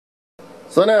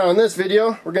So now in this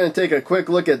video we're going to take a quick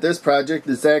look at this project.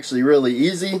 It's actually really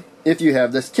easy if you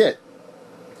have this kit.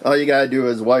 All you gotta do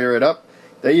is wire it up.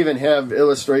 They even have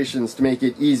illustrations to make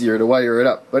it easier to wire it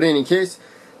up. But in any case,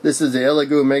 this is the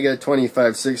Elegoo Mega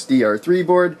 2560 R3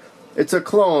 board. It's a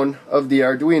clone of the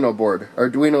Arduino board.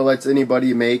 Arduino lets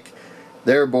anybody make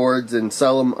their boards and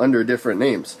sell them under different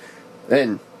names.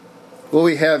 And what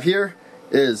we have here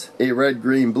is a red,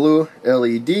 green, blue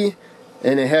LED,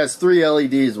 and it has 3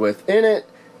 LEDs within it,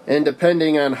 and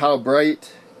depending on how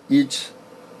bright each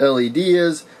LED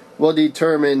is will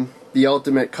determine the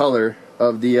ultimate color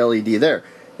of the LED there.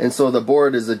 And so the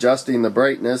board is adjusting the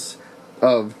brightness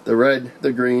of the red,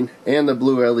 the green, and the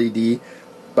blue LED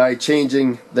by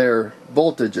changing their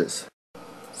voltages.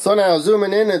 So now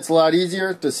zooming in, it's a lot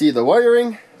easier to see the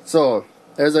wiring. So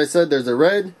as I said, there's a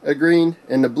red, a green,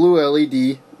 and a blue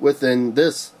LED within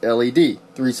this LED,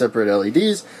 3 separate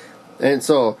LEDs. And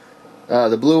so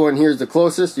the blue one here is the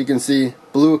closest. You can see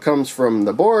blue comes from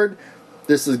the board.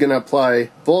 This is going to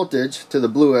apply voltage to the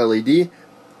blue LED.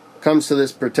 Comes to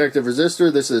this protective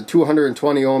resistor. This is a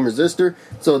 220 ohm resistor.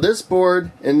 So this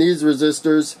board and these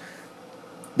resistors,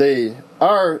 they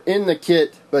are in the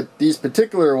kit, but these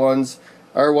particular ones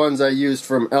are ones I used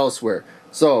from elsewhere.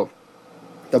 So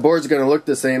the board's going to look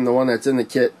the same, the one that's in the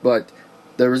kit, but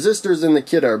the resistors in the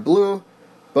kit are blue.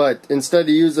 But instead of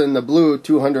using the blue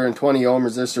 220 ohm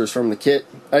resistors from the kit,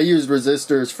 I used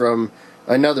resistors from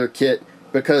another kit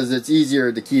because it's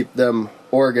easier to keep them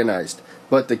organized.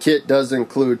 But the kit does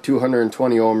include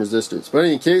 220 ohm resistors. But in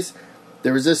any case,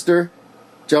 the resistor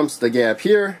jumps the gap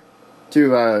here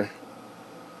to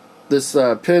this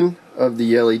pin of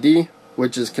the LED,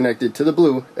 which is connected to the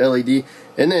blue LED.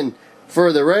 And then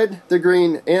for the red, the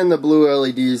green, and the blue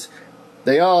LEDs,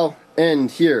 they all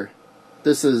end here.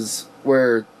 This is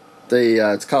where they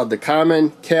it's called the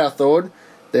common cathode.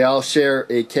 They all share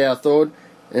a cathode,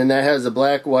 and that has a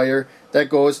black wire that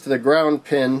goes to the ground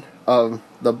pin of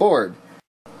the board.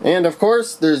 And of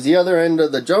course there's the other end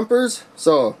of the jumpers.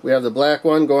 So we have the black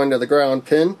one going to the ground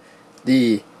pin.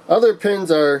 The other pins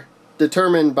are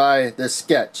determined by the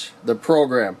sketch, the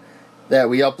program that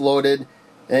we uploaded,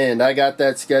 and I got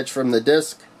that sketch from the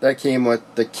disk that came with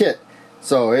the kit.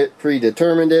 So it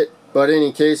predetermined it. But in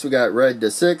any case, we got red to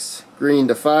 6, green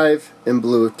to 5, and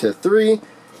blue to 3.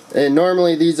 And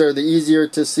normally these are the easier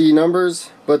to see numbers,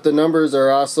 but the numbers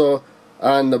are also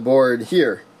on the board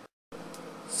here.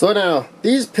 So now,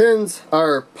 these pins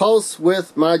are pulse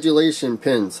width modulation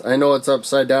pins. I know it's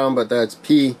upside down, but that's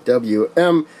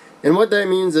PWM. And what that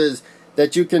means is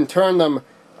that you can turn them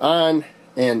on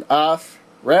and off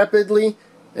rapidly.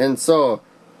 And so,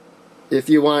 if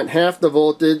you want half the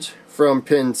voltage from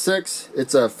pin 6,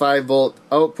 it's a 5 volt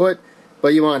output,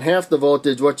 but you want half the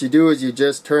voltage, what you do is you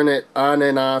just turn it on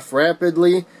and off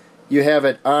rapidly. You have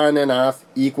it on and off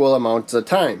equal amounts of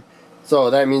time. So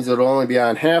that means it'll only be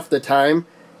on half the time,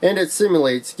 and it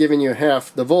simulates giving you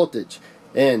half the voltage.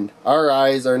 And our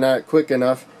eyes are not quick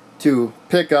enough to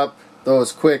pick up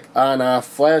those quick on-off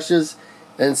flashes,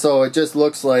 and so it just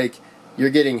looks like you're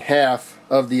getting half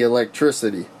of the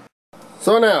electricity.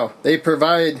 So now, they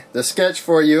provide the sketch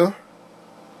for you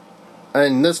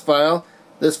in this file.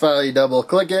 This file, you double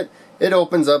click it, it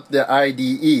opens up the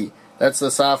IDE. That's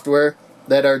the software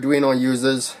that Arduino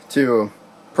uses to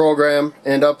program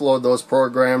and upload those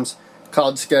programs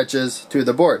called sketches to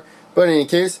the board. But in any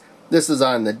case, this is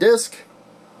on the disk,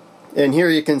 and here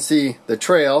you can see the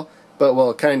trail, but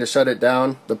we'll kind of shut it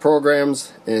down. The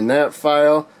programs in that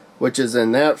file, which is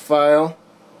in that file,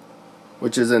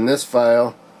 which is in this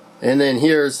file, and then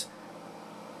here's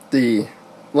the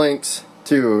links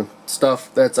to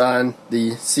stuff that's on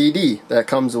the CD that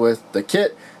comes with the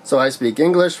kit. So I speak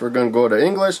English, we're going to go to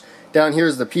English. Down here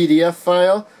is the PDF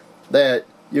file that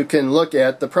you can look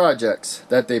at the projects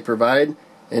that they provide,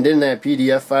 and in that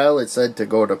PDF file it said to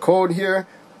go to code here,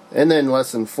 and then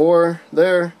lesson 4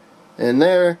 there, and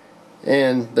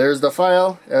there's the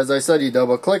file. As I said, you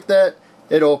double click that,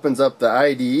 it opens up the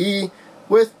IDE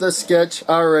with the sketch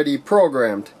already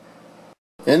programmed.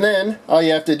 And then all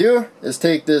you have to do is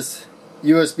take this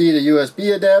USB to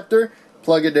USB adapter,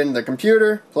 plug it into the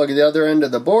computer, plug the other end of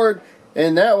the board,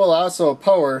 and that will also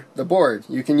power the board.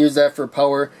 You can use that for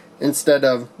power instead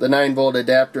of the 9 volt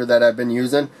adapter that I've been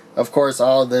using. Of course,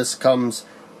 all of this comes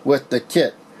with the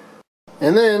kit.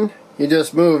 And then you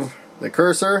just move the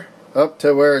cursor up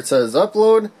to where it says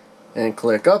upload and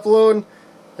click upload,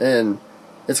 and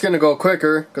it's going to go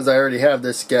quicker because I already have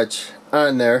this sketch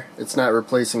on there. It's not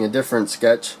replacing a different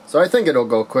sketch, so I think it'll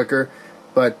go quicker.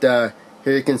 But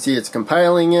here you can see it's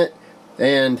compiling it,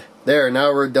 and there,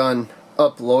 now we're done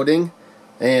uploading,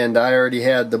 and I already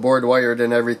had the board wired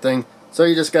and everything, So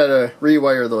you just gotta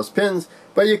rewire those pins.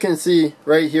 But you can see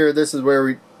right here, this is where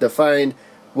we defined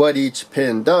what each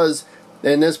pin does.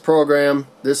 And this program,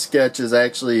 this sketch is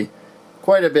actually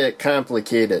quite a bit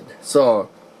complicated. So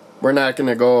we're not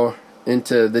gonna go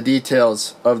into the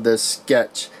details of this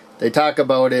sketch. They talk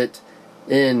about it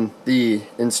in the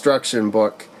instruction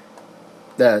book,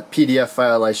 that PDF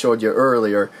file I showed you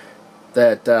earlier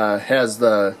that has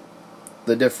the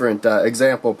different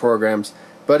example programs.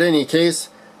 But in any case,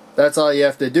 that's all you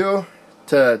have to do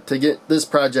to get this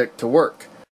project to work.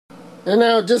 And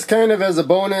now, just kind of as a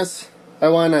bonus, I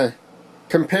want to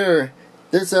compare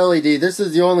this LED. This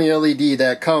is the only LED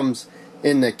that comes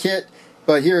in the kit,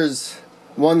 but here's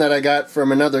one that I got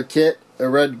from another kit, a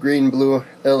red, green, blue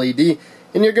LED,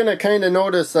 and you're going to kind of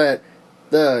notice that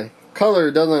the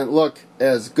color doesn't look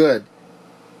as good.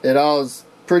 It all is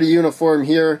pretty uniform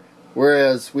here,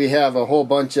 whereas we have a whole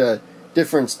bunch of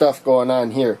different stuff going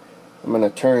on here. I'm going to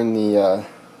turn the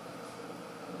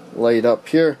light up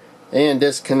here and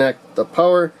disconnect the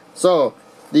power. So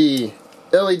the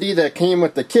LED that came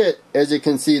with the kit, as you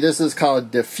can see, this is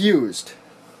called diffused,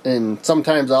 and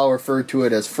sometimes I'll refer to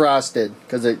it as frosted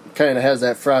because it kind of has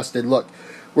that frosted look,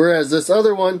 whereas this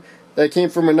other one that came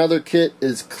from another kit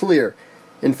is clear.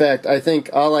 In fact, I think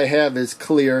all I have is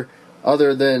clear,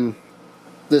 other than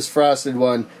this frosted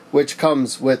one, which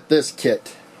comes with this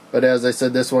kit. But as I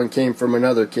said, this one came from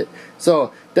another kit.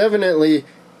 So definitely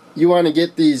you want to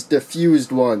get these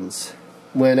diffused ones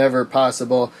whenever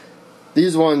possible.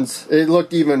 These ones, it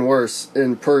looked even worse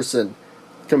in person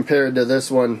compared to this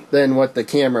one than what the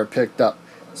camera picked up.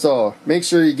 So make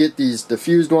sure you get these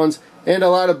diffused ones. And a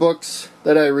lot of books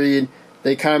that I read,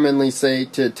 they commonly say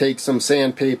to take some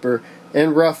sandpaper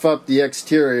and rough up the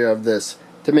exterior of this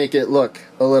to make it look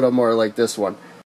a little more like this one.